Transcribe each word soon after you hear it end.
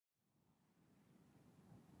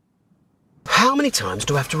How many times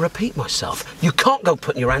do I have to repeat myself? You can't go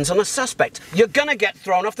putting your hands on a suspect. You're gonna get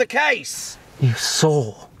thrown off the case. You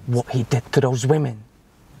saw what he did to those women.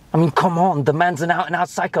 I mean, come on, the man's an out-and-out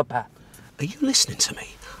psychopath. Are you listening to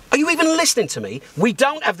me? Are you even listening to me? We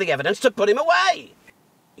don't have the evidence to put him away.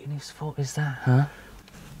 Whose fault is that, huh?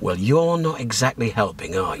 Well, you're not exactly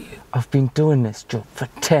helping, are you? I've been doing this job for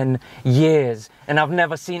 10 years, and I've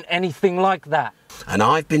never seen anything like that. And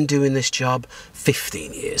I've been doing this job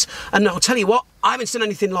 15 years. And I'll tell you what, I haven't seen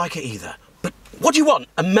anything like it either. But what do you want,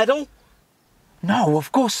 a medal? No,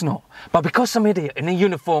 of course not. But because some idiot in a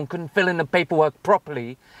uniform couldn't fill in the paperwork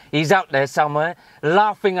properly, he's out there somewhere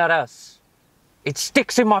laughing at us. It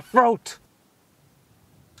sticks in my throat.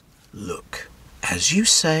 Look, as you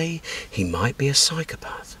say, he might be a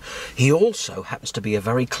psychopath. He also happens to be a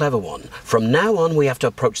very clever one. From now on, we have to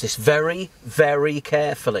approach this very, very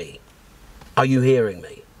carefully. Are you hearing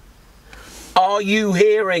me? Are you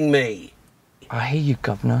hearing me? I hear you,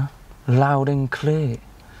 Governor, loud and clear.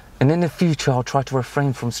 And in the future, I'll try to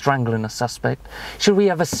refrain from strangling a suspect, should we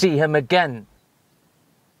ever see him again.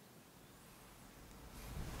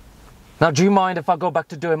 Now, do you mind if I go back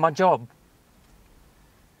to doing my job?